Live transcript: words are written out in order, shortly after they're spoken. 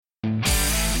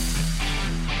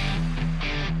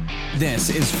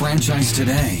This is Franchise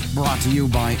Today, brought to you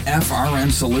by FRM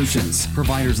Solutions,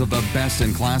 providers of the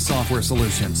best-in-class software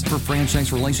solutions for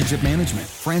franchise relationship management.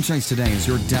 Franchise Today is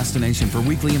your destination for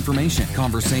weekly information,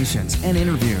 conversations, and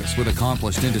interviews with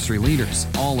accomplished industry leaders,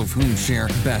 all of whom share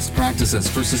best practices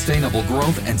for sustainable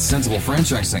growth and sensible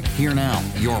franchising. Here now,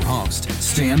 your host,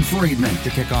 Stan Friedman, to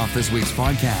kick off this week's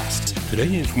podcast.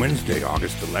 Today is Wednesday,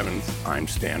 August 11th. I'm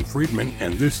Stan Friedman,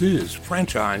 and this is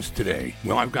Franchise Today.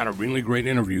 Well, I've got a really great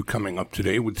interview coming up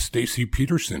today with Stacy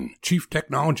Peterson, Chief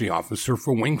Technology Officer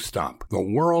for Wingstop, the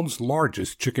world's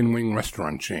largest chicken wing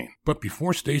restaurant chain. But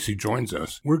before Stacy joins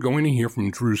us, we're going to hear from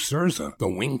Drew Cerza, the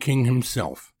Wing King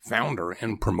himself, founder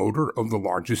and promoter of the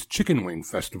largest chicken wing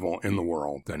festival in the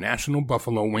world, the National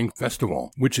Buffalo Wing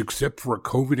Festival, which, except for a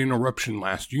COVID interruption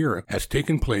last year, has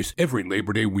taken place every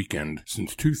Labor Day weekend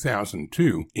since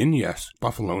 2002 in, yes,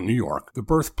 Buffalo, New York, the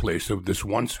birthplace of this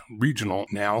once regional,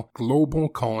 now global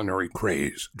culinary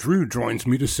craze. Drew joins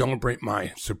me to celebrate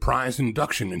my surprise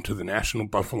induction into the National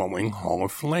Buffalo Wing Hall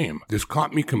of Fame. This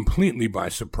caught me completely by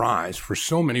surprise for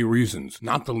so many reasons,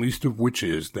 not the least of which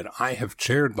is that I have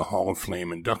chaired the Hall of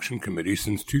Fame induction committee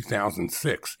since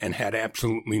 2006 and had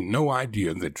absolutely no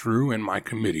idea that Drew and my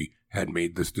committee had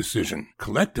made this decision.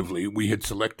 Collectively, we had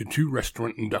selected 2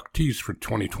 restaurant inductees for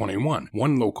 2021,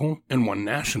 one local and one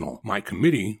national. My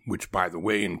committee, which by the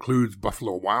way includes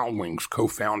Buffalo Wild Wings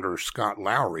co-founder Scott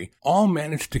Lowry, all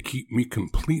managed to keep me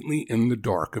completely in the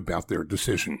dark about their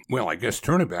decision. Well, I guess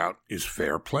turnabout is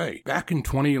fair play. Back in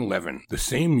 2011, the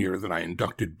same year that I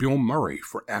inducted Bill Murray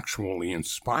for actually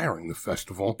inspiring the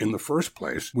festival in the first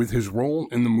place with his role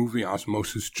in the movie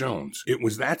Osmosis Jones, it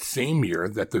was that same year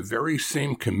that the very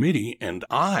same committee and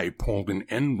I pulled an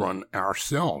end run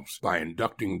ourselves by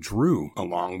inducting Drew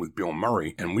along with Bill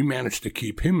Murray, and we managed to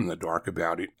keep him in the dark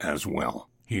about it as well.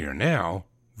 Here now,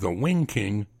 the Wing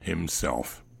King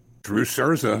himself. Drew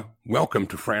Cerza, welcome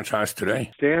to Franchise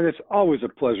Today. Stan, it's always a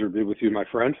pleasure to be with you, my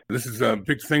friend. This is a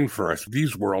big thing for us.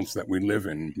 These worlds that we live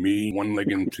in, me, one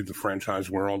leg into the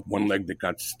franchise world, one leg that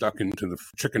got stuck into the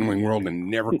chicken wing world and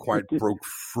never quite broke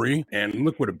free. And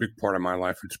look what a big part of my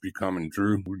life it's become. And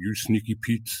Drew, you sneaky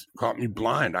Pete's caught me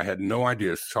blind. I had no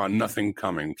idea, saw nothing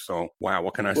coming. So, wow,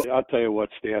 what can I say? Well, I'll tell you what,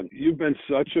 Stan, you've been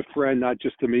such a friend, not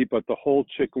just to me, but the whole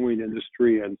chicken wing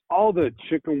industry and all the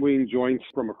chicken wing joints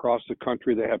from across the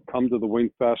country that have come to the Wing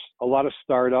Fest. A lot of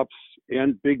startups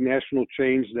and big national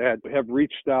chains that have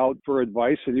reached out for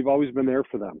advice, and you've always been there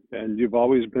for them. And you've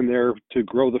always been there to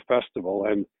grow the festival.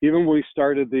 And even when we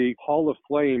started the Hall of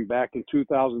Flame back in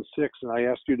 2006, and I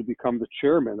asked you to become the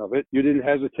chairman of it, you didn't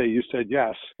hesitate. You said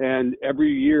yes. And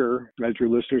every year, as your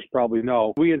listeners probably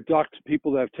know, we induct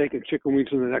people that have taken chicken wings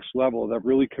to the next level, that have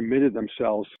really committed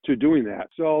themselves to doing that.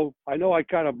 So I know I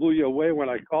kind of blew you away when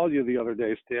I called you the other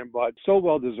day, Stan, but so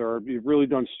well deserved. You've really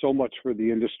done so much for the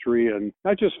industry, and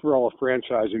not just for all of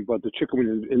franchising, but the chicken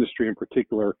wing industry in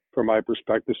particular, from my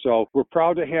perspective. So we're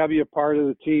proud to have you a part of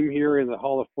the team here in the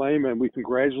Hall of Fame, and we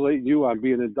congratulate you on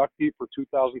being an inductee for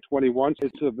 2021.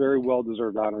 It's a very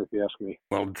well-deserved honor, if you ask me.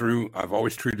 Well, Drew, I've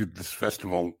always treated this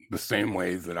festival the same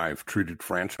way that I've treated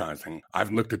franchising.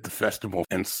 I've looked at the festival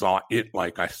and saw it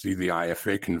like I see the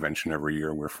IFA convention every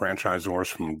year, where franchisors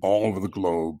from all over the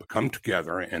globe come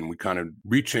together and we kind of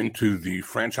reach into the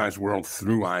franchise world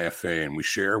through IFA, and we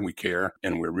share, we care,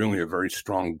 and we're really a very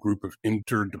strong group of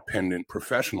interdependent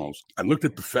professionals. I looked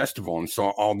at the festival and saw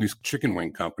all these chicken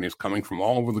wing companies coming from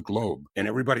all over the globe, and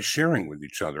everybody sharing with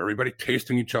each other, everybody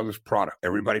tasting each other's product,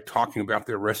 everybody talking about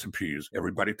their recipes,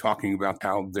 everybody talking about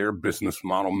how their business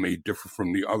model may differ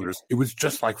from the others. It was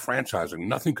just like franchising.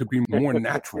 Nothing could be more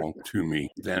natural to me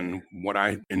than what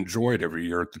I enjoyed every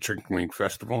year at the Chicken Wing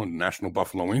Festival, and the National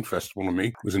Buffalo Wing Festival to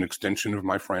me was an extension of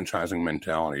my franchising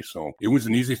mentality. So it was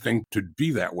an easy thing to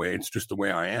be that way. It's just the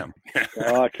way I am.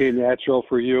 Okay, natural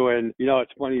for you. And, you know,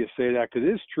 it's funny you say that because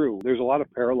it is true. There's a lot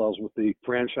of parallels with the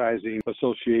franchising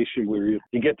association where you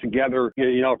get together,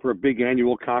 you know, for a big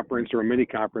annual conference or a mini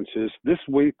conferences. This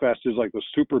Wing Fest is like the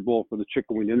Super Bowl for the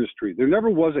chicken wing industry. There never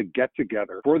was a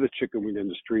get-together for the chicken wing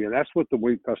industry, and that's what the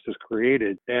Wing Fest has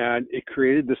created. And it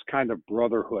created this kind of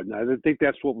brotherhood. And I think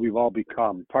that's what we've all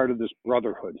become, part of this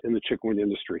brotherhood in the chicken wing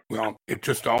industry. Well, it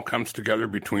just all comes together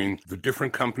between the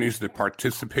different companies that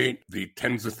participate, the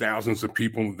tens of thousands of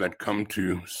people that come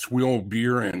to swill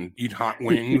beer and eat hot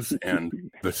wings and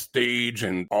the stage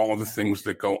and all of the things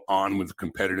that go on with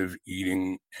competitive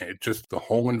eating. The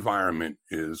whole environment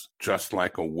is just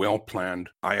like a well-planned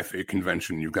IFA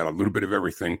convention. You've got a little bit of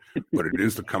everything, but it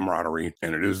is the camaraderie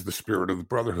and it is the spirit of the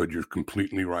brotherhood. You're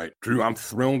completely right. Drew, I'm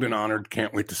thrilled and honored.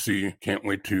 Can't wait to see you. Can't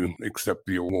wait to accept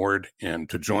the award and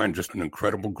to join just an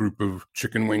incredible group of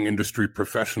chicken wing industry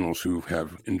professionals who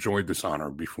have enjoyed this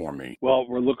honor before me. Well,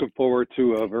 we're looking forward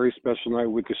to a very special night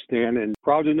with you, Stan, and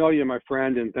proud to know you, my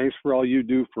friend, and thanks for all you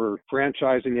do for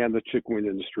franchising and the chicken wing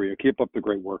industry. Keep up the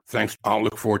great work. Thanks. I'll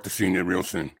look forward to seeing you real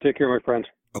soon. Take care, my friend.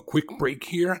 A quick break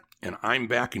here, and I'm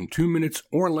back in 2 minutes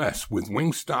or less with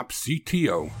Wingstop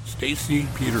CTO, Stacy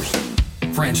Peterson.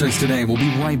 Franchise Today will be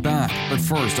right back, but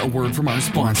first, a word from our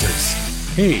sponsors.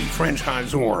 Hey,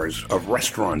 franchisors of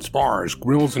restaurants, bars,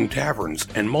 grills, and taverns,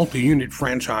 and multi-unit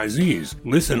franchisees,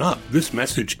 listen up. This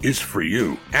message is for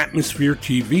you. Atmosphere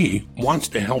TV wants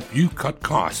to help you cut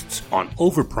costs on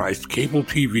overpriced cable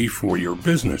TV for your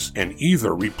business and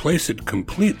either replace it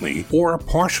completely or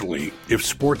partially if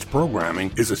sports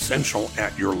programming is essential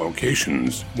at your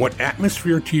locations. What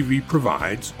Atmosphere TV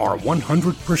provides are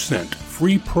 100%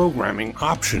 free programming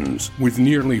options with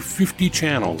nearly 50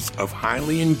 channels of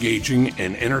highly engaging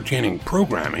and entertaining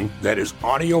programming that is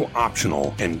audio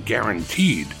optional and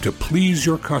guaranteed to please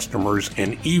your customers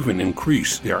and even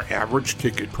increase their average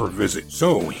ticket per visit.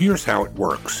 So here's how it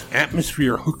works.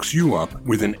 Atmosphere hooks you up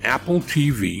with an Apple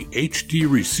TV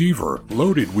HD receiver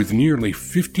loaded with nearly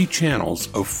 50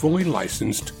 channels of fully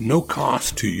licensed, no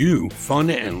cost to you,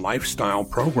 fun and lifestyle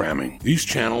programming. These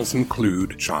channels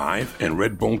include Chive and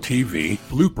Red Bull TV,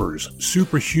 bloopers,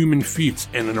 superhuman feats,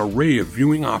 and an array of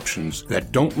viewing options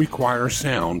that don't require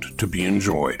sound to be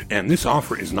enjoyed. And this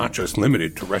offer is not just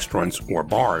limited to restaurants or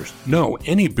bars. No,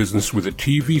 any business with a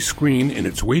TV screen in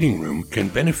its waiting room can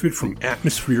benefit from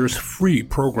Atmosphere's free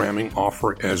programming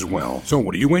offer as well. So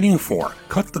what are you waiting for?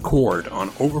 Cut the cord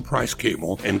on overpriced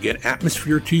cable and get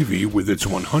Atmosphere TV with its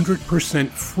 100%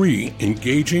 free,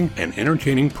 engaging, and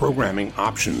entertaining programming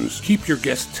options. Keep your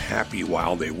guests happy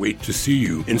while they wait to see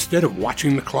you instead of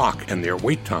watching the clock and their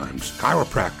wait times.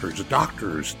 Chiropractors,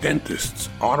 doctors, dentists,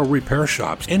 auto repair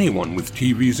shops, anyone with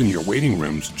TVs in your waiting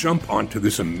rooms, jump onto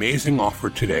this amazing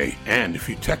offer today. And if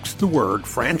you text the word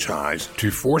franchise to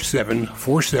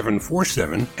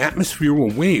 474747, Atmosphere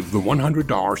will waive the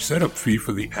 $100 setup fee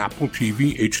for the Apple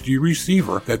TV HD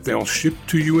receiver that they'll ship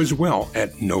to you as well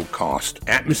at no cost.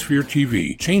 Atmosphere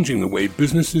TV, changing the way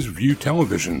businesses view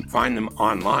television. Find them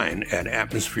online at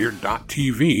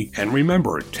atmosphere.tv and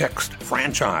remember, text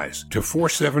franchise to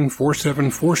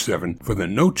 474747 for the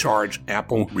no-charge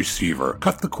Apple receiver.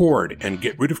 Cut the cord and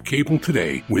get rid of cable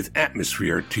today with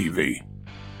Atmosphere TV.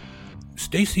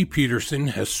 Stacy Peterson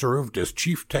has served as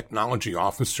Chief Technology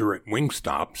Officer at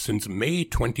Wingstop since May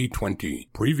 2020.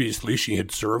 Previously, she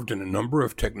had served in a number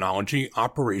of technology,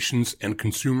 operations, and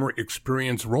consumer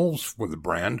experience roles for the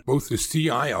brand, both as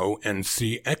CIO and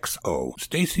CXO.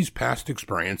 Stacy's past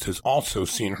experience has also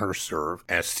seen her serve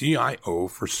as CIO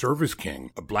for Service King,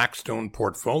 a Blackstone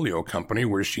portfolio company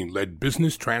where she led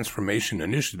business transformation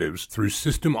initiatives through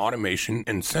system automation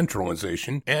and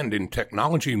centralization, and in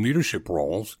technology leadership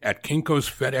roles at Kinko's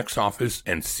FedEx office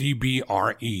and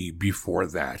CBRE before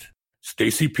that.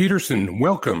 Stacy Peterson,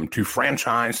 welcome to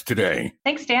Franchise Today.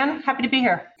 Thanks, Dan. Happy to be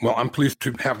here. Well, I'm pleased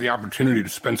to have the opportunity to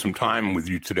spend some time with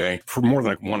you today for more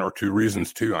than one or two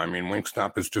reasons, too. I mean,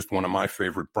 Wingstop is just one of my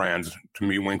favorite brands. To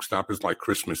me, Wingstop is like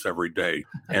Christmas every day.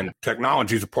 And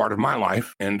technology is a part of my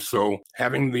life. And so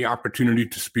having the opportunity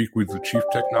to speak with the Chief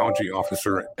Technology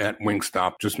Officer at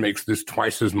Wingstop just makes this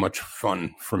twice as much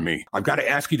fun for me. I've got to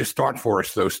ask you to start for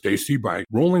us, though, Stacy, by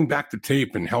rolling back the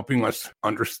tape and helping us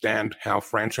understand how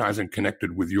franchising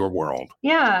connected with your world.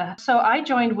 Yeah. So I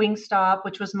joined Wingstop,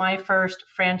 which was my first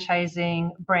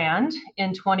franchising brand,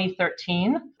 in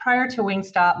 2013. Prior to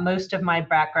Wingstop, most of my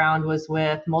background was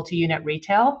with multi-unit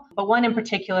retail, but one in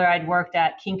particular, I'd worked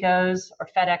at Kinko's or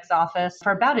FedEx office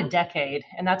for about a decade.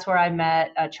 And that's where I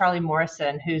met Charlie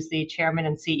Morrison, who's the chairman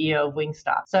and CEO of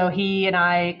Wingstop. So he and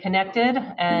I connected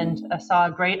and saw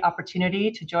a great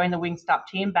opportunity to join the Wingstop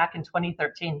team back in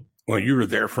 2013. Well, you were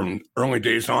there from early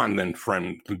days on, then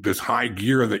from this high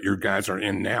gear that your guys are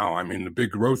in now. I mean, the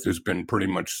big growth has been pretty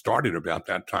much started about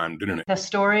that time, didn't it? The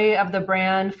story of the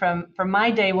brand from my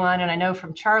day one, and I know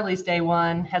from Charlie's day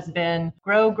one, has been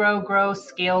grow,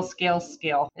 scale, scale,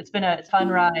 scale. It's been a fun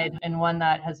ride and one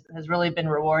that has really been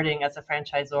rewarding as a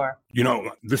franchisor. You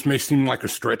know, this may seem like a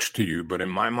stretch to you, but in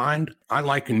my mind, I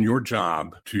liken your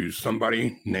job to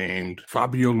somebody named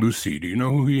Fabio Luci. Do you know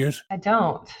who he is? I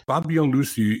don't. Fabio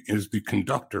Luci is the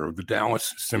conductor of the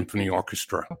Dallas Symphony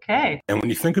Orchestra. Okay. And when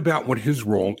you think about what his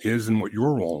role is and what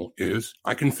your role is,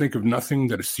 I can think of nothing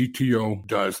that a CTO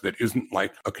does that isn't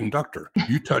like a conductor.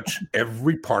 You touch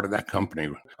every part of that company.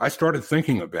 I started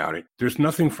thinking about it. There's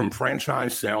nothing from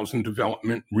franchise sales and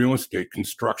development, real estate,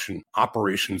 construction,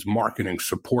 operations, marketing,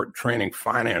 support, training,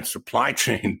 finance, supply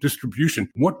chain, distribution.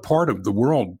 What part of the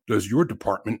world does your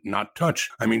department not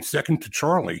touch? I mean, second to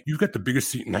Charlie, you've got the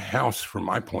biggest seat in the house from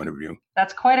my point of view.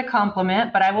 That's quite a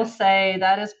compliment, but I will say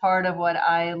that is part of what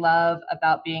I love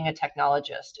about being a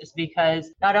technologist, is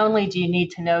because not only do you need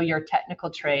to know your technical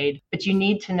trade, but you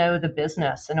need to know the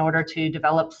business in order to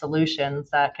develop solutions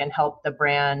that can help the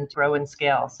brand grow and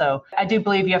scale. So I do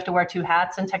believe you have to wear two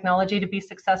hats in technology to be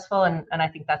successful, and I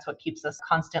think that's what keeps us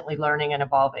constantly learning and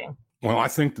evolving. Well, I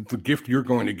think that the gift you're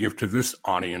going to give to this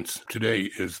audience today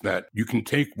is that you can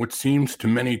take what seems to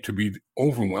many to be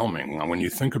overwhelming. When you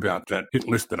think about that hit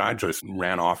list that I just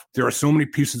ran off, there are so many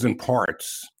pieces and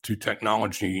parts to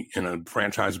technology in a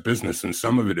franchise business, and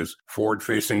some of it is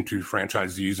forward-facing to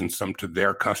franchisees and some to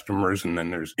their customers, and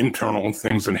then there's internal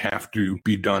things that have to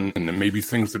be done, and then maybe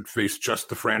things that face just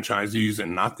the franchisees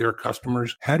and not their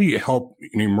customers. How do you help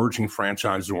an emerging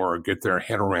franchisor get their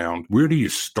head around, where do you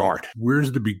start?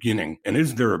 Where's the beginning? And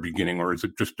is there a beginning, or is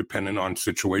it just dependent on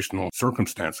situational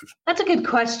circumstances? That's a good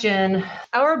question.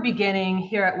 Our beginning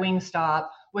here at Wingstop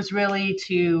was really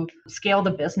to scale the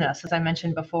business, as I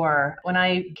mentioned before. When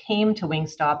I came to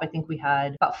Wingstop, I think we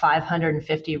had about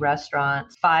 550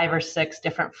 restaurants, 5 or 6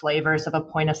 different flavors of a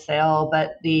point of sale,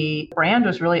 but the brand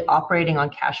was really operating on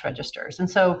cash registers. And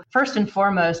so first and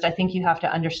foremost, I think you have to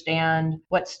understand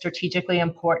what's strategically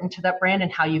important to that brand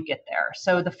and how you get there.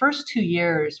 So the first 2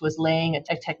 years was laying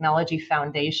a technology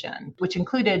foundation, which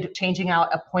included changing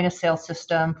out a point of sale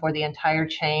system for the entire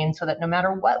chain so that no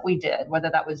matter what we did, whether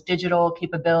that was digital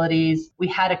capabilities, we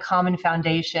had a common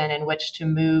foundation in which to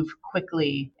move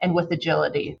quickly and with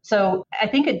agility. So I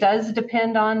think it does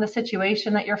depend on the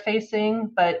situation that you're facing,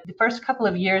 but the first couple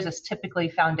of years is typically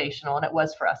foundational, and it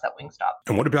was for us at Wingstop.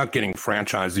 And what about getting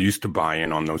franchisees to buy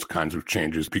in on those kinds of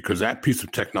changes? Because that piece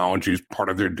of technology is part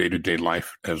of their day-to-day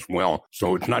life as well.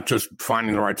 So it's not just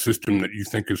finding the right system that you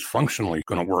think is functionally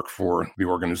going to work for the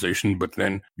organization, but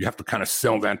then you have to kind of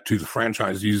sell that to the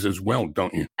franchisees as well,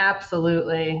 don't you?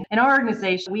 Absolutely. In our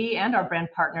organization, we and our brand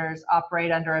partners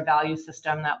operate under a value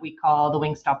system that we call the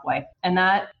Wingstop way. And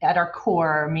that at our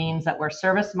core means that we're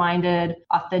service-minded,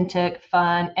 authentic,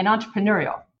 fun, and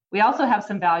entrepreneurial. We also have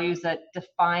some values that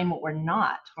define what we're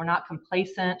not. We're not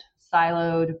complacent,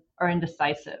 siloed, or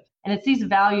indecisive. And it's these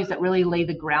values that really lay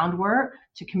the groundwork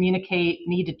to communicate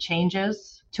needed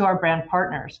changes to our brand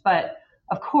partners. But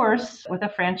of course, with a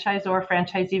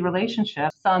franchisor-franchisee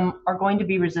relationship, some are going to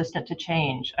be resistant to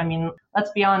change. I mean,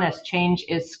 let's be honest, change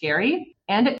is scary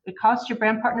and it costs your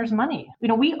brand partners money.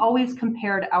 We always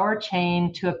compared our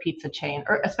chain to a pizza chain,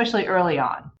 or especially early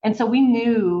on. And so we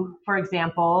knew, for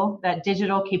example, that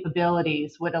digital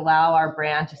capabilities would allow our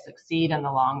brand to succeed in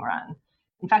the long run.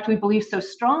 In fact, we believe so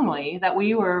strongly that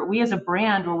we as a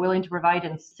brand were willing to provide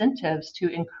incentives to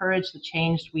encourage the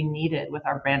change we needed with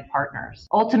our brand partners.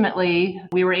 Ultimately,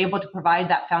 we were able to provide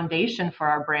that foundation for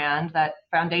our brand, that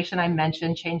foundation I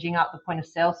mentioned, changing out the point of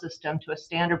sale system to a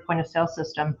standard point of sale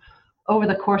system over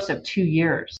the course of 2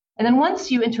 years. And then once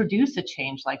you introduce a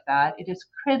change like that, it is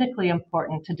critically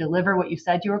important to deliver what you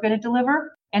said you were going to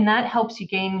deliver. And that helps you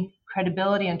gain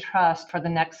credibility and trust for the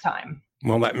next time.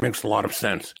 Well, that makes a lot of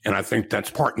sense. And I think that's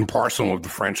part and parcel of the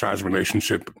franchise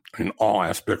relationship in all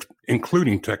aspects,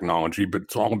 including technology, but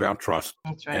it's all about trust.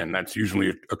 That's right. And that's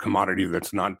usually a commodity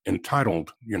that's not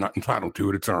entitled. You're not entitled to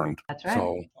it. It's earned. That's right.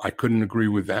 So I couldn't agree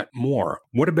with that more.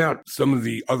 What about some of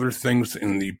the other things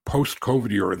in the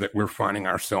post-COVID era that we're finding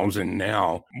ourselves in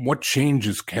now? What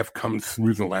changes have come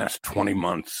through the last 20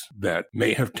 months that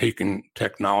may have taken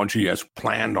technology as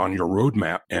planned on your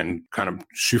roadmap and kind of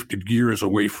shifted gears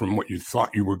away from what you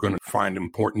thought you were going to find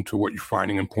important to what you're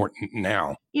finding important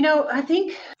now? I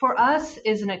think for us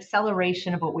is an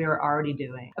acceleration of what we were already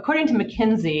doing. According to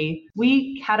McKinsey,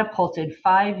 we catapulted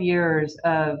 5 years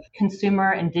of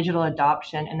consumer and digital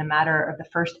adoption in a matter of the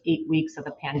first 8 weeks of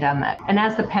the pandemic. And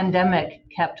as the pandemic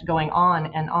kept going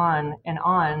on and on and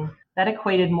on, that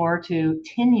equated more to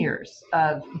 10 years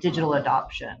of digital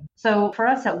adoption. So for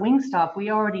us at Wingstop, we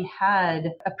already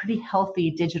had a pretty healthy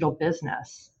digital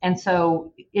business. And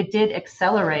so it did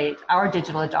accelerate our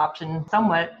digital adoption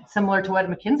somewhat similar to what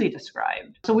McKinsey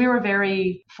described. So we were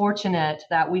very fortunate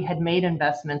that we had made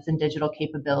investments in digital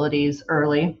capabilities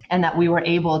early and that we were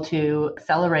able to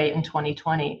accelerate in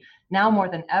 2020. Now more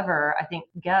than ever, I think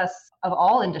guests of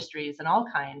all industries and all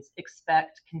kinds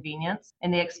expect convenience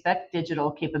and they expect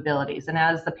digital capabilities. And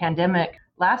as the pandemic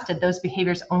lasted, those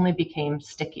behaviors only became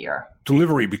stickier.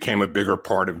 Delivery became a bigger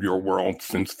part of your world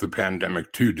since the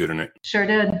pandemic too, didn't it? Sure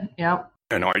did. Yeah.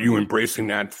 And are you embracing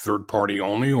that third party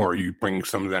only, or are you bringing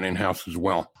some of that in-house as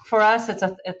well? For us, it's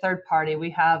a third party. We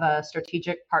have a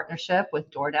strategic partnership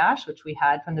with DoorDash, which we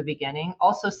had from the beginning.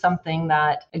 Also something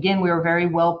that, again, we were very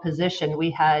well positioned. We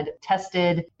had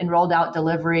tested and rolled out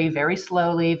delivery very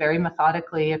slowly, very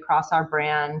methodically across our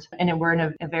brand. And we're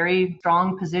in a very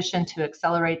strong position to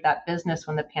accelerate that business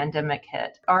when the pandemic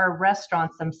hit. Our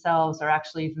restaurants themselves are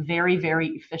actually very, very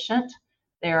efficient.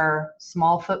 They're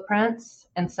small footprints.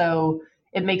 And so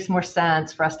it makes more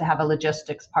sense for us to have a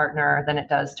logistics partner than it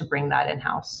does to bring that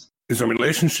in-house. Is a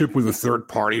relationship with a third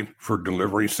party for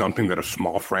delivery something that a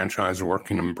small franchisor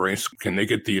can embrace? Can they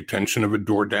get the attention of a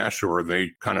DoorDash, or are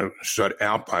they kind of shut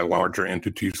out by larger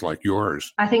entities like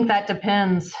yours? I think that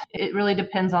depends. It really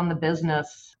depends on the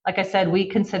business. Like I said, we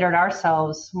considered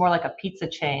ourselves more like a pizza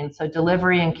chain. So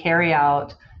delivery and carry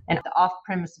out and the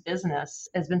off-premise business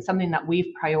has been something that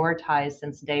we've prioritized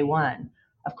since day one.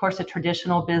 Of course, a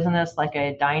traditional business like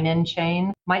a dine-in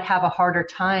chain might have a harder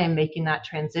time making that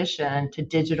transition to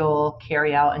digital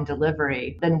carry out and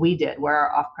delivery than we did, where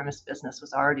our off-premise business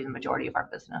was already the majority of our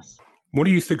business. What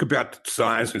do you think about the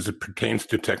size as it pertains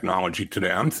to technology today?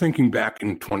 I'm thinking back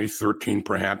in 2013,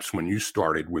 perhaps, when you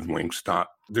started with Wingstop.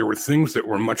 There were things that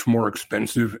were much more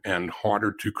expensive and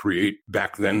harder to create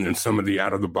back then than some of the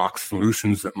out-of-the-box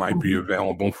solutions that might be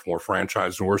available for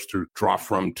franchisors to draw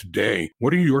from today.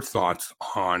 What are your thoughts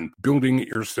on building it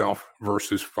yourself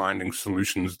versus finding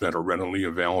solutions that are readily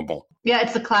available? Yeah,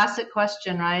 it's the classic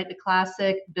question, right? The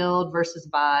classic build versus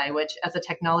buy, which as a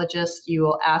technologist, you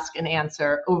will ask and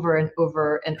answer over and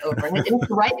over and over. And it's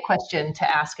the right question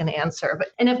to ask and answer.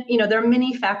 There are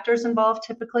many factors involved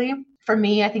typically. For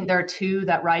me, I think there are two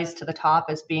that rise to the top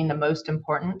as being the most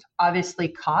important. Obviously,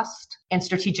 cost and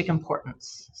strategic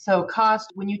importance. So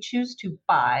cost, when you choose to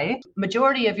buy,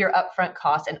 majority of your upfront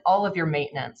costs and all of your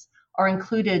maintenance are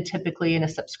included typically in a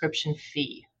subscription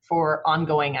fee for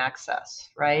ongoing access,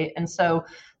 right? And so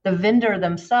the vendor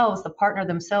themselves, the partner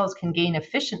themselves can gain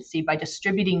efficiency by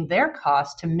distributing their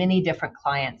costs to many different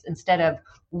clients instead of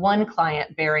one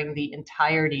client bearing the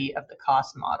entirety of the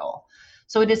cost model.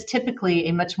 So it is typically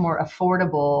a much more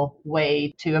affordable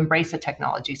way to embrace a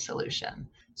technology solution.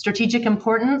 Strategic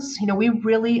importance, we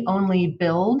really only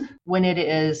build when it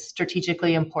is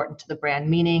strategically important to the brand,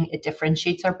 meaning it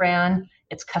differentiates our brand,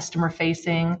 it's customer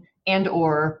facing, and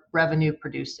or revenue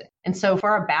producing. And so for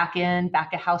our back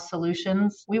of house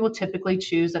solutions, we will typically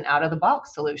choose an out of the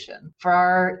box solution. For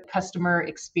our customer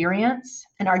experience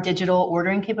and our digital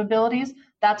ordering capabilities,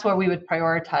 that's where we would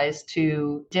prioritize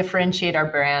to differentiate our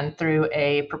brand through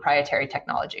a proprietary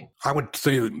technology. I would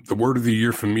say the word of the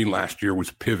year for me last year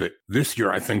was pivot. This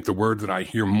year, I think the word that I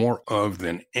hear more of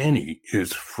than any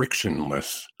is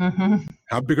frictionless. Mm-hmm.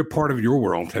 How big a part of your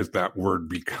world has that word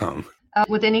become?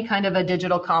 With any kind of a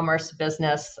digital commerce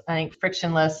business, I think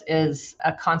frictionless is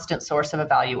a constant source of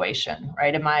evaluation,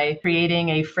 right? Am I creating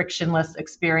a frictionless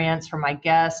experience for my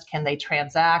guest? Can they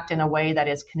transact in a way that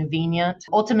is convenient?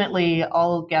 Ultimately,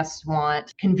 all guests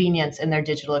want convenience in their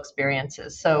digital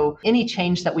experiences. So any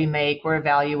change that we make, we're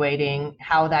evaluating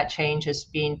how that change is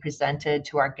being presented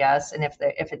to our guests. And if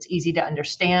it's easy to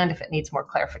understand, if it needs more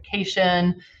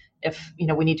clarification, if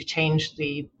we need to change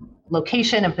the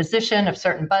location and position of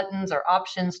certain buttons or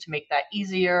options to make that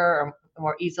easier or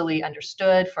more easily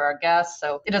understood for our guests.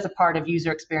 So it is a part of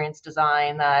user experience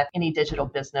design that any digital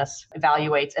business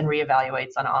evaluates and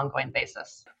reevaluates on an ongoing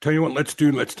basis. Tell you what, let's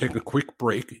take a quick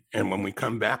break. And when we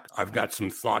come back, I've got some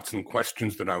thoughts and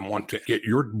questions that I want to get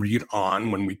your read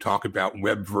on when we talk about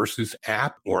web versus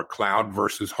app or cloud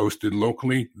versus hosted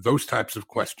locally, those types of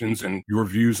questions and your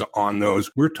views on those.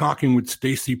 We're talking with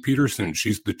Stacy Peterson.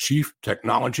 She's the Chief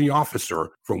Technology Officer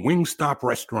for Wingstop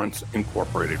Restaurants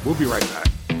Incorporated. We'll be right back.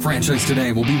 Franchise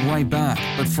Today will be right back,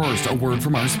 but first, a word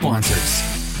from our sponsors.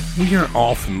 We are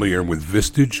all familiar with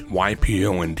Vistage,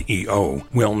 YPO, and EO.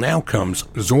 Well, now comes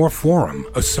Zor Forum,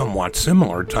 a somewhat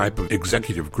similar type of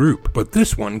executive group, but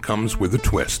this one comes with a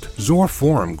twist. Zor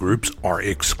Forum groups are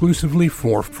exclusively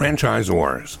for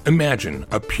franchisors. Imagine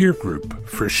a peer group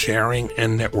for sharing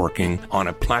and networking on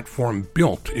a platform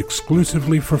built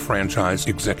exclusively for franchise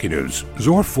executives.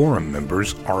 Zor Forum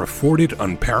members are afforded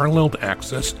unparalleled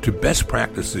access to best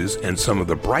practices and some of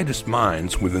the brightest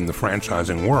minds within the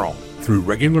franchising world through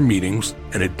regular meetings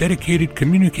and a dedicated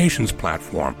communications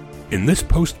platform. In this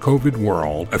post-COVID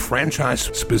world, a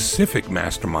franchise-specific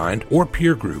mastermind or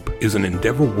peer group is an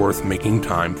endeavor worth making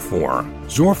time for.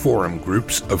 Zor Forum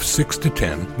groups of 6 to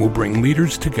 10 will bring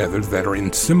leaders together that are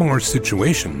in similar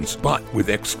situations, but with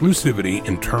exclusivity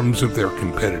in terms of their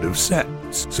competitive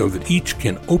sets, so that each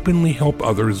can openly help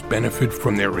others benefit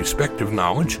from their respective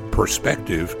knowledge,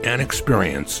 perspective, and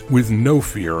experience with no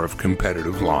fear of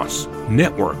competitive loss.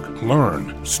 Network,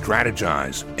 learn,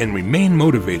 strategize, and remain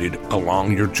motivated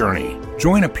along your journey.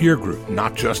 Join a peer group,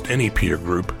 not just any peer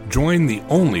group. Join the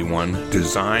only one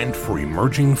designed for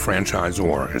emerging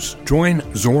franchisors. Join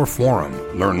Zor Forum.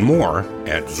 Learn more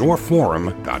at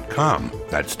zorforum.com.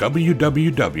 That's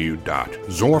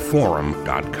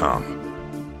www.zorforum.com.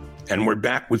 And we're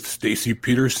back with Stacy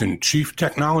Peterson, Chief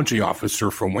Technology Officer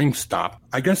for Wingstop.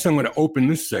 I guess I'm going to open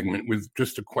this segment with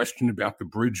just a question about the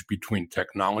bridge between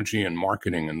technology and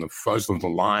marketing, and the fuzz of the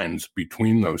lines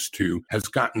between those two has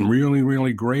gotten really,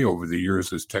 really gray over the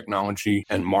years as technology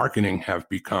and marketing have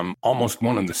become almost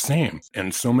one and the same.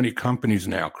 And so many companies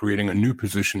now creating a new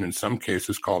position in some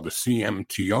cases called a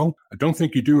CMTO. I don't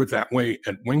think you do it that way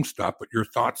at Wingstop, but your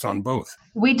thoughts on both?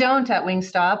 We don't at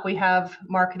Wingstop. We have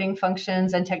marketing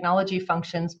functions and technology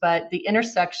functions, but the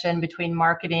intersection between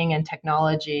marketing and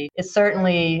technology is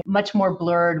certainly much more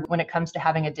blurred when it comes to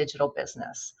having a digital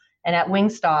business. And at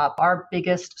Wingstop, our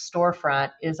biggest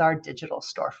storefront is our digital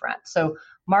storefront. So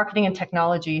marketing and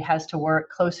technology has to work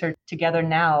closer together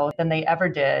now than they ever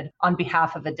did on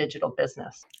behalf of a digital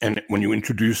business. And when you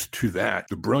introduce to that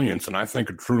the brilliance, and I think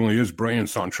it truly is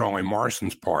brilliance on Charlie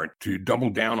Morrison's part, to double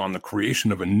down on the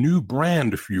creation of a new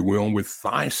brand, if you will, with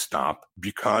Thigh Stop,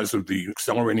 because of the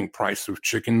accelerating price of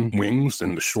chicken wings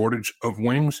and the shortage of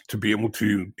wings, to be able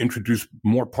to introduce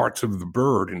more parts of the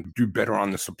bird and do better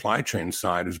on the supply chain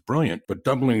side is brilliant. But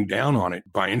doubling down on it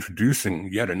by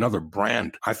introducing yet another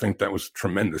brand, I think that was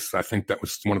tremendous. I think that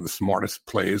was one of the smartest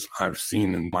plays I've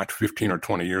seen in my 15 or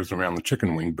 20 years around the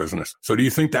chicken wing business. So do you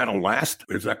think that'll last?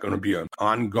 Is that going to be an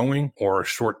ongoing or a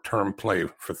short-term play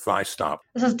for Thigh Stop?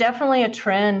 This is definitely a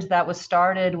trend that was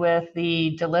started with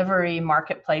the delivery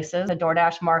marketplaces, the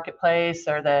DoorDash marketplace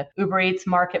or the Uber Eats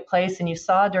marketplace. And you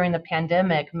saw during the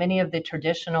pandemic, many of the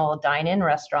traditional dine-in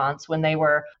restaurants, when they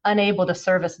were unable to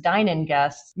service dine-in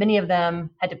guests, many of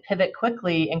them had to pivot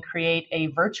quickly and create a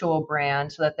virtual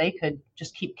brand so that they could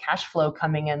just keep cash flow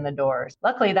coming in the doors.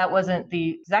 Luckily, that wasn't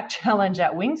the exact challenge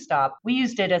at Wingstop. We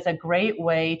used it as a great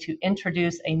way to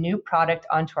introduce a new product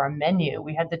onto our menu.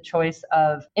 We had the choice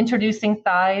of introducing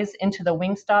thighs into the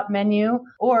Wingstop menu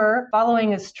or following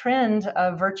this trend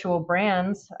of virtual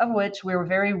brands, of which we were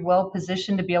very well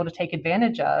positioned to be able to take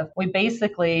advantage of. We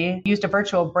basically used a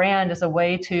virtual brand as a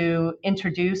way to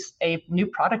introduce a new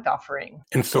product offering.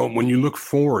 And so when you look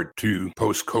forward to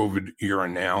post-COVID era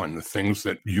now and the things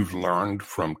that you've learned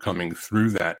from coming through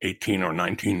that 18 or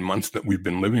 19 months that we've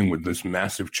been living with this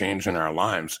massive change in our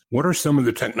lives, what are some of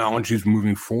the technologies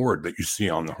moving forward that you see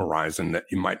on the horizon that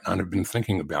you might not have been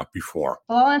thinking about before?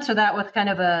 Well, I'll answer that with kind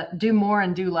of a do more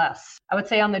and do less. I would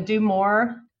say on the do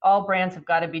more, all brands have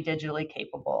got to be digitally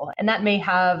capable. And that may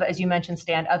have, as you mentioned,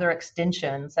 Stan, other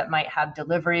extensions that might have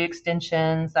delivery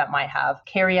extensions, that might have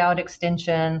carryout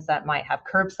extensions, that might have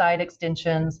curbside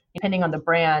extensions. Depending on the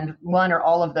brand, one or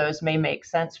all of those may make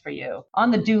sense for you.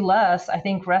 On the do less, I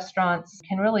think restaurants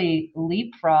can really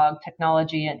leapfrog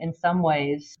technology in some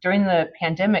ways. During the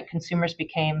pandemic, consumers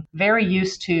became very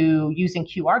used to using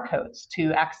QR codes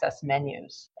to access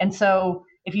menus. And so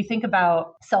if you think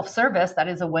about self-service, that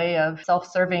is a way of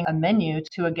self-serving a menu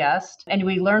to a guest. And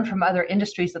we learn from other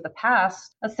industries of the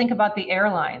past. Let's think about the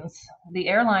airlines. The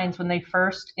airlines, when they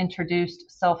first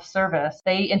introduced self-service,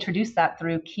 they introduced that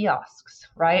through kiosks,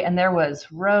 right? And there was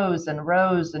rows and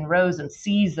rows and rows and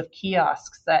seas of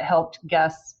kiosks that helped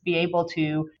guests be able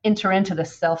to enter into the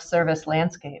self-service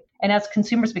landscape. And as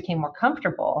consumers became more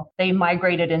comfortable, they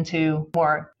migrated into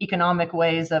more economic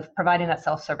ways of providing that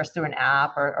self-service through an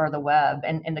app or the web.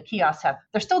 And the kiosks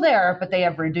they're still there, but they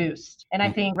have reduced. And I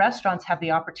think restaurants have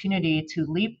the opportunity to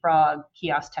leapfrog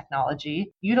kiosk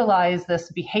technology, utilize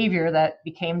this behavior that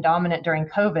became dominant during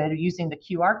COVID using the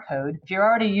QR code. If you're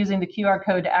already using the QR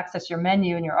code to access your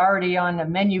menu and you're already on a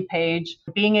menu page,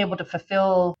 being able to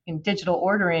fulfill in digital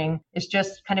ordering is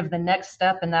just kind of the next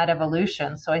step in that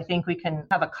evolution. So I think we can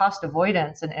have a cost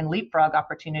avoidance and leapfrog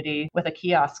opportunity with a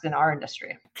kiosk in our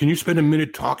industry. Can you spend a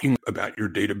minute talking about your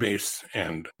database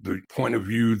and the point of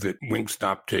view that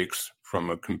Wingstop takes from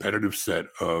a competitive set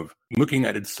of looking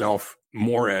at itself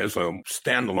more as a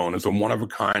standalone, as a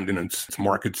one-of-a-kind in its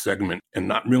market segment, and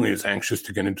not really as anxious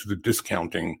to get into the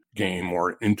discounting game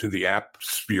or into the app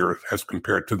sphere as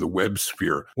compared to the web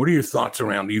sphere? What are your thoughts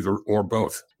around either or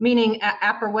both? Meaning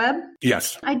app or web?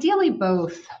 Yes. Ideally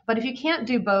both. But if you can't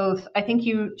do both, I think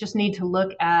you just need to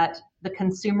look at the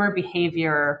consumer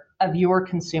behavior of your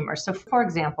consumer. So for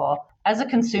example, as a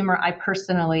consumer, I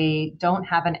personally don't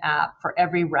have an app for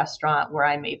every restaurant where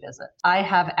I may visit. I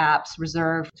have apps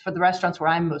reserved for the restaurants where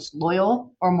I'm most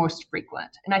loyal or most frequent.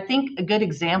 And I think a good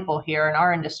example here in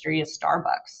our industry is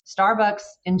Starbucks. Starbucks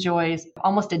enjoys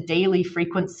almost a daily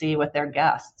frequency with their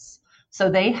guests. So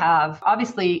they have,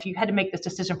 obviously, if you had to make this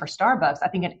decision for Starbucks, I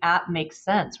think an app makes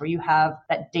sense where you have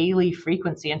that daily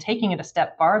frequency. And taking it a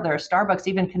step farther, Starbucks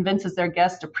even convinces their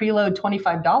guests to preload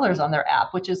 $25 on their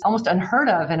app, which is almost unheard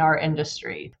of in our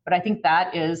industry. But I think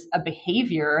that is a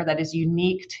behavior that is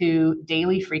unique to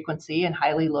daily frequency and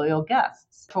highly loyal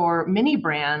guests. For many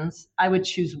brands, I would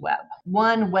choose web.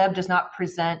 One, web does not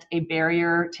present a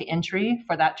barrier to entry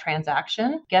for that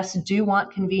transaction. Guests do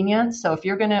want convenience. So if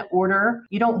you're going to order,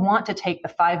 you don't want to take the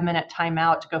 5-minute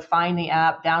timeout to go find the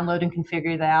app, download and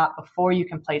configure the app before you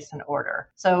can place an order.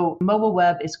 So mobile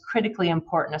web is critically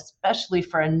important, especially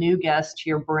for a new guest to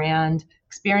your brand,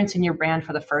 experiencing your brand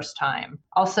for the first time.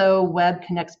 Also, web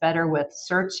connects better with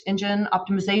search engine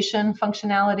optimization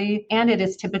functionality, and it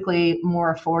is typically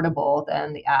more affordable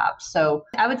than the app. So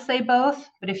I would say both,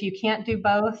 but if you can't do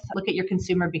both, look at your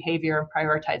consumer behavior and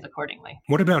prioritize accordingly.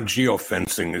 What about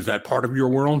geofencing? Is that part of your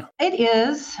world? It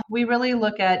is. We really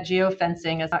look at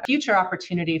geofencing as a future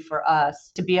opportunity for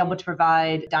us to be able to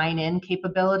provide dine-in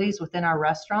capabilities within our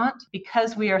restaurant.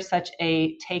 Because we are such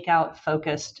a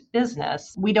takeout-focused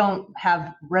business, we don't have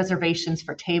reservations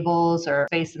for tables or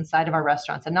space inside of our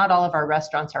restaurants, and not all of our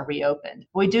restaurants are reopened.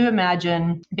 We do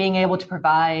imagine being able to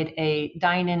provide a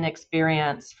dine-in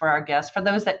experience for our guests, for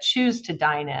those that choose to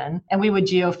dine in, and we would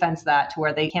geofence that to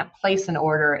where they can't place an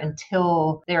order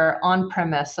until they're on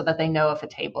premise so that they know if a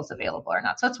table is available or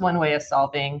not. So it's one way of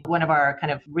solving one of our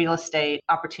kind of real estate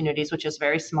opportunities, which is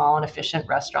very small and efficient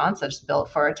restaurants that's built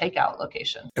for a takeout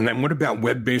location. And then what about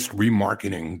web-based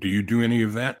remarketing? Do you do any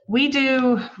of that? We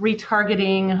do retargeting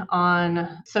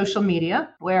on social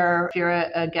media, where if you're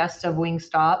a guest of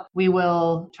Wingstop, we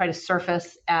will try to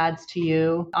surface ads to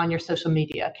you on your social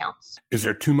media accounts. Is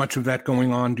there too much of that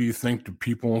going on, do you think? Do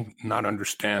people not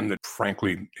understand that,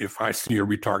 frankly, if I see a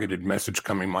retargeted message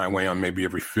coming my way on maybe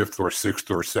every 5th or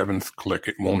 6th or 7th click,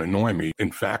 it won't annoy me?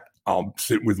 In fact, I'll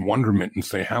sit with wonderment and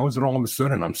say, how is it all of a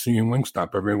sudden I'm seeing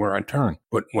Wingstop everywhere I turn?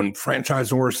 But when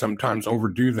franchisors sometimes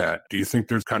overdo that, do you think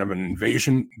there's kind of an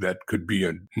invasion that could be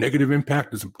a negative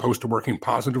impact as opposed to working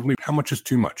positively? How much is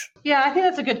too much? Yeah, I think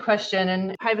that's a good question.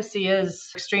 And privacy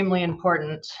is extremely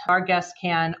important. Our guests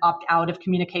can opt out of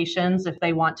communications if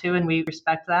they want to, and we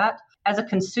respect that. As a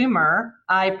consumer,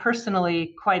 I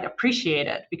personally quite appreciate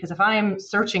it, because if I'm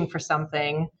searching for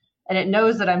something and it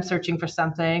knows that I'm searching for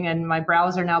something and my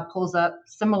browser now pulls up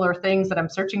similar things that I'm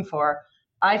searching for,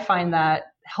 I find that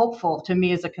helpful to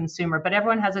me as a consumer. But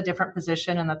everyone has a different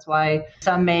position, and that's why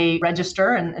some may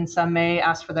register and some may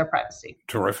ask for their privacy.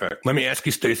 Terrific. Let me ask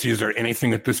you, Stacy, is there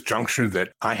anything at this juncture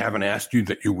that I haven't asked you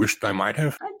that you wished I might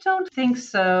have? I don't think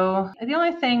so. The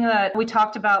only thing that we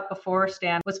talked about before,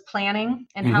 Stan, was planning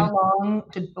and how long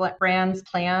should brands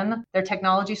plan their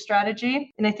technology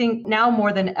strategy. And I think now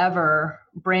more than ever,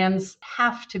 brands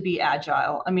have to be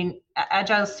agile. I mean,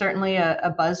 agile is certainly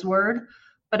a buzzword,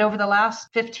 but over the last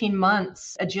 15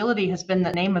 months, agility has been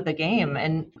the name of the game.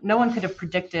 And no one could have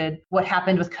predicted what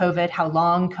happened with COVID, how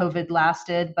long COVID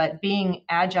lasted. But being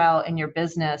agile in your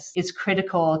business is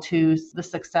critical to the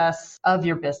success of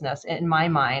your business, in my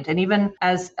mind. And even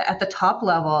as at the top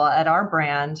level at our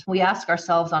brand, we ask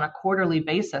ourselves on a quarterly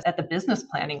basis at the business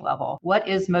planning level, what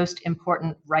is most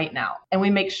important right now? And we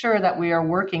make sure that we are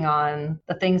working on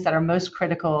the things that are most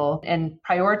critical and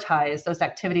prioritize those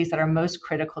activities that are most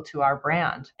critical to our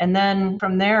brand. And then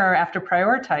from there, after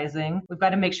prioritizing, we've got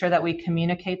to make sure that we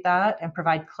communicate that and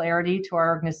provide clarity to our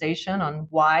organization on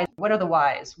why. What are the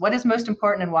whys? What is most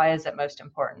important and why is it most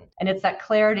important? And it's that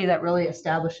clarity that really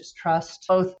establishes trust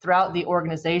both throughout the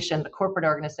organization, the corporate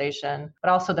organization,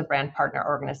 but also the brand partner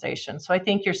organization. So I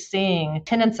think you're seeing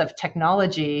tenets of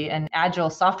technology and agile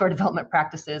software development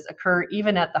practices occur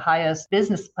even at the highest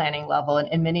business planning level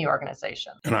in many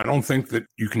organizations. And I don't think that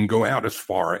you can go out as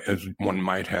far as one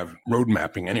might have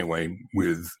roadmap anyway,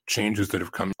 with changes that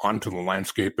have come onto the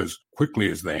landscape as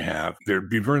quickly as they have. There'd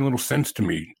be very little sense to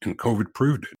me, and COVID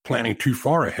proved it, planning too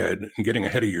far ahead and getting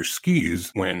ahead of your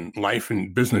skis when life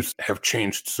and business have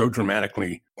changed so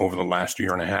dramatically over the last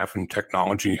year and a half, and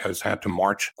technology has had to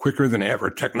march quicker than ever.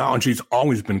 Technology's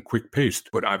always been quick-paced,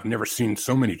 but I've never seen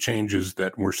so many changes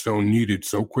that were so needed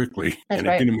so quickly. That's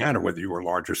right. It didn't matter whether you were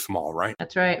large or small, right?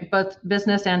 That's right. Both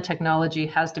business and technology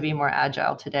has to be more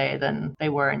agile today than they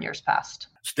were in years past. most.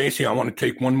 Stacy, I want to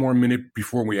take one more minute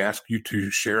before we ask you to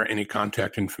share any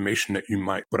contact information that you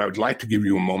might, but I would like to give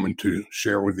you a moment to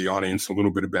share with the audience a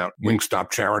little bit about Wingstop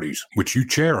Charities, which you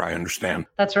chair, I understand.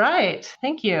 That's right.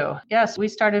 Thank you. Yes, we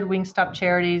started Wingstop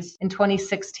Charities in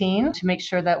 2016 to make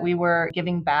sure that we were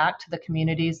giving back to the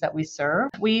communities that we serve.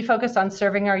 We focus on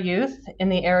serving our youth in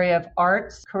the area of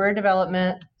arts, career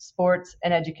development, sports,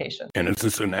 and education. And is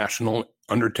this a national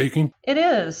undertaking? It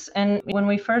is. And when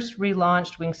we first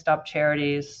relaunched Wingstop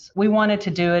Charities, we wanted to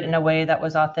do it in a way that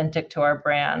was authentic to our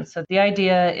brand. So the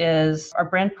idea is our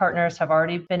brand partners have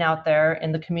already been out there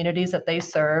in the communities that they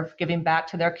serve, giving back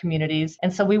to their communities.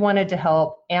 And so we wanted to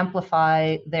help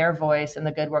amplify their voice and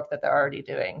the good work that they're already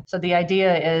doing. So the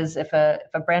idea is if a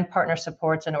brand partner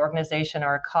supports an organization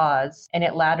or a cause, and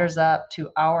it ladders up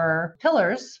to our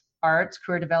pillars, arts,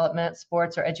 career development,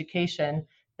 sports, or education,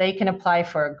 they can apply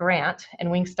for a grant, and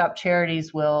Wingstop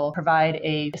Charities will provide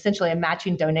essentially a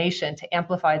matching donation to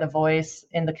amplify the voice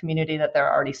in the community that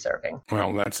they're already serving.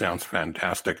 Well, that sounds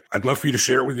fantastic. I'd love for you to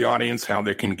share with the audience how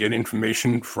they can get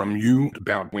information from you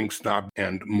about Wingstop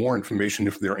and more information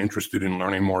if they're interested in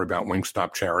learning more about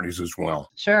Wingstop Charities as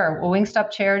well. Sure. Well, Wingstop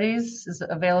Charities is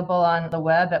available on the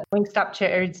web at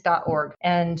wingstopcharities.org.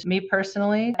 And me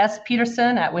personally,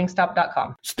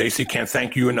 speterson@wingstop.com. Stacy, can't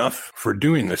thank you enough for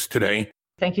doing this today.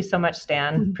 Thank you so much,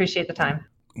 Stan. Appreciate the time.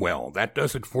 Well, that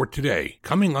does it for today.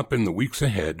 Coming up in the weeks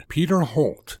ahead, Peter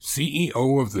Holt,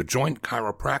 CEO of the Joint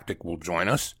Chiropractic, will join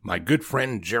us. My good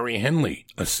friend Jerry Henley,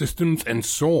 a systems and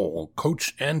soul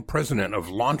coach and president of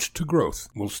Launch to Growth,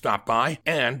 will stop by.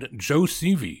 And Joe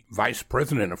Seavey, vice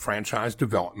president of franchise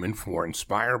development for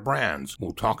Inspire Brands,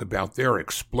 will talk about their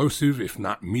explosive, if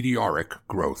not meteoric,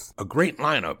 growth. A great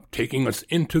lineup taking us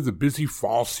into the busy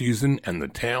fall season and the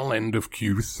tail end of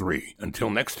Q3. Until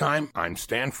next time, I'm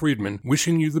Stan Friedman,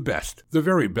 wishing you the best, the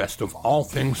very best of all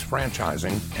things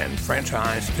franchising, and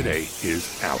Franchise Today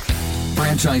is out.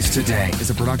 Franchise Today is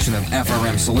a production of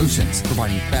FRM Solutions,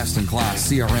 providing best-in-class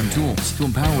CRM tools to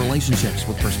empower relationships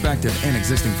with prospective and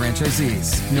existing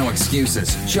franchisees. No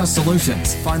excuses, just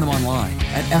solutions. Find them online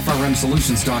at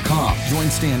frmsolutions.com. Join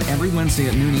Stan every Wednesday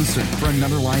at noon Eastern for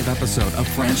another live episode of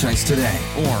Franchise Today.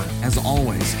 Or, as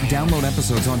always, download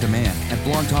episodes on demand at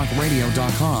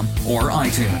blogtalkradio.com or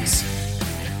iTunes.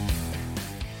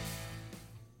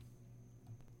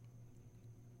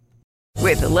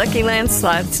 With the Lucky Land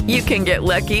Slots, you can get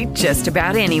lucky just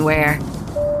about anywhere.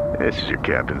 This is your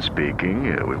captain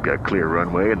speaking. We've got clear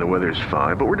runway and the weather's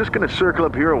fine, but we're just going to circle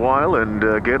up here a while and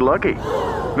get lucky.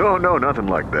 No, nothing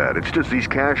like that. It's just these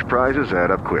cash prizes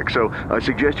add up quick. So I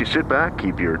suggest you sit back,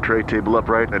 keep your tray table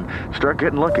upright, and start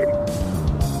getting lucky.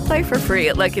 Play for free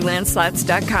at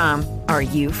LuckyLandSlots.com. Are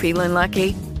you feeling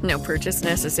lucky? No purchase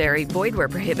necessary. Void where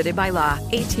prohibited by law.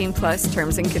 18+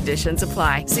 terms and conditions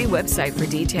apply. See website for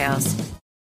details.